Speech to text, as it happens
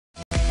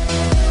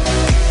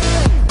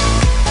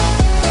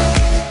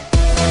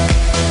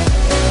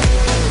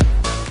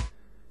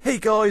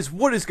Guys,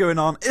 what is going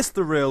on? It's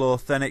the Real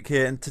Authentic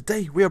here, and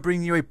today we are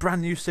bringing you a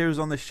brand new series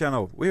on this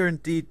channel. We are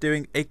indeed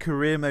doing a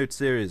career mode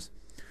series.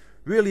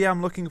 Really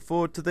am looking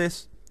forward to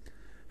this.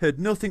 Heard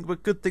nothing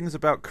but good things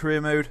about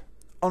career mode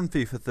on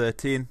FIFA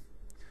 13.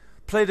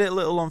 Played it a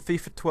little on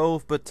FIFA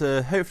 12, but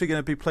hopefully going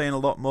to be playing a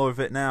lot more of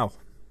it now.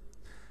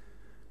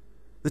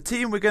 The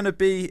team we're going to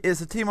be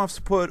is a team I've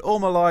supported all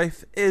my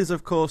life, is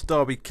of course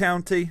Derby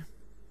County.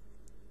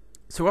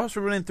 So whilst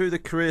we're running through the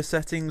career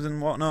settings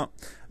and whatnot,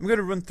 I'm going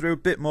to run through a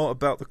bit more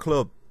about the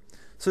club.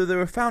 So they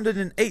were founded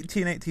in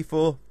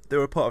 1884, they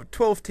were part of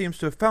 12 teams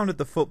to have founded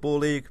the Football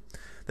League.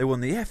 They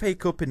won the FA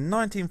Cup in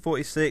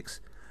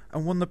 1946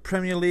 and won the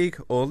Premier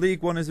League, or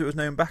League One as it was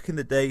known back in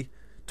the day,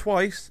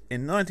 twice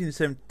in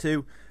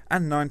 1972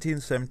 and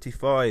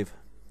 1975.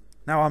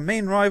 Now our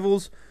main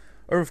rivals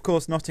are of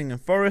course Nottingham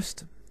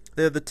Forest.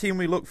 They're the team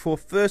we look for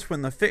first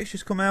when the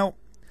fixtures come out.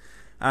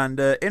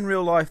 And in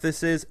real life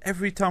this is,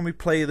 every time we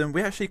play them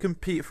we actually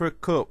compete for a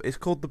cup. It's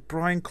called the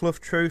Brian Clough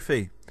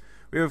Trophy.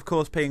 We're of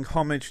course paying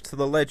homage to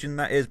the legend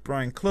that is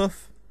Brian Clough.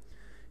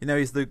 You know,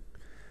 he's the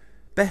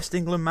best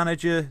England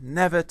manager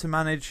never to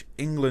manage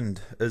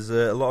England, as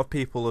a lot of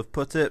people have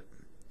put it.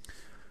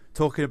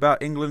 Talking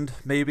about England,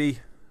 maybe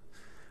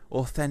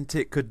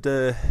Authentic could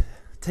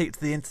take to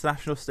the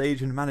international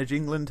stage and manage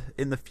England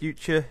in the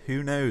future,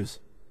 who knows.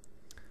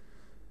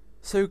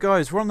 So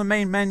guys, we're on the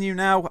main menu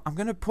now. I'm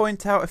going to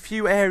point out a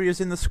few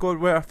areas in the squad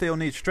where I feel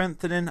need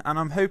strengthening, and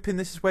I'm hoping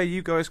this is where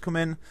you guys come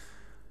in.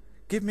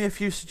 Give me a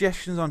few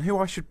suggestions on who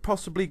I should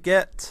possibly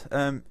get.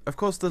 Of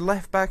course the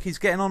left back, he's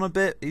getting on a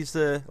bit. He's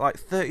like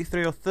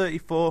 33 or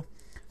 34,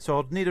 so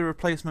I'd need a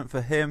replacement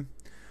for him.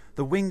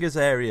 The wingers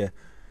area,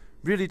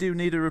 really do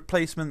need a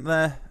replacement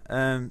there.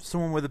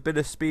 Someone with a bit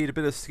of speed, a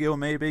bit of skill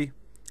maybe.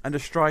 And a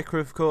striker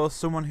of course,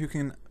 someone who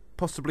can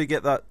possibly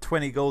get that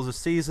 20 goals a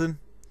season.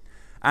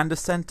 And a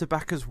centre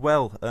back as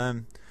well.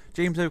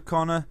 James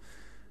O'Connor,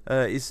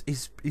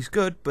 he's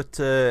good, but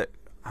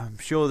I'm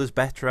sure there's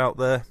better out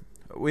there.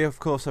 We of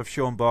course have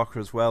Sean Barker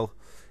as well,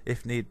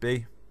 if need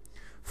be.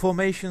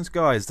 Formations,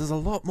 guys, there's a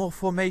lot more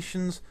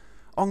formations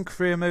on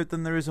career mode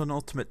than there is on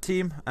Ultimate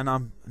Team, and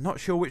I'm not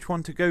sure which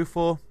one to go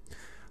for.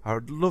 I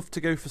would love to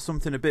go for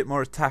something a bit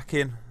more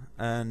attacking,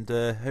 and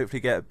hopefully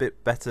get a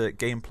bit better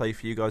gameplay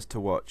for you guys to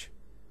watch.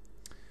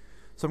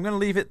 So I'm going to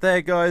leave it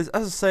there, guys.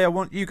 As I say, I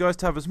want you guys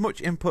to have as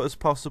much input as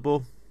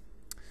possible.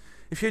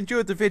 If you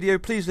enjoyed the video,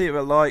 please leave it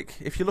a like.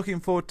 If you're looking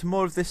forward to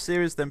more of this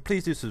series, then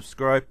please do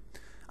subscribe.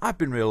 I've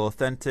been Real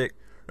Authentic.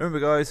 Remember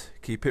guys,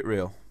 keep it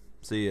real.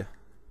 See ya.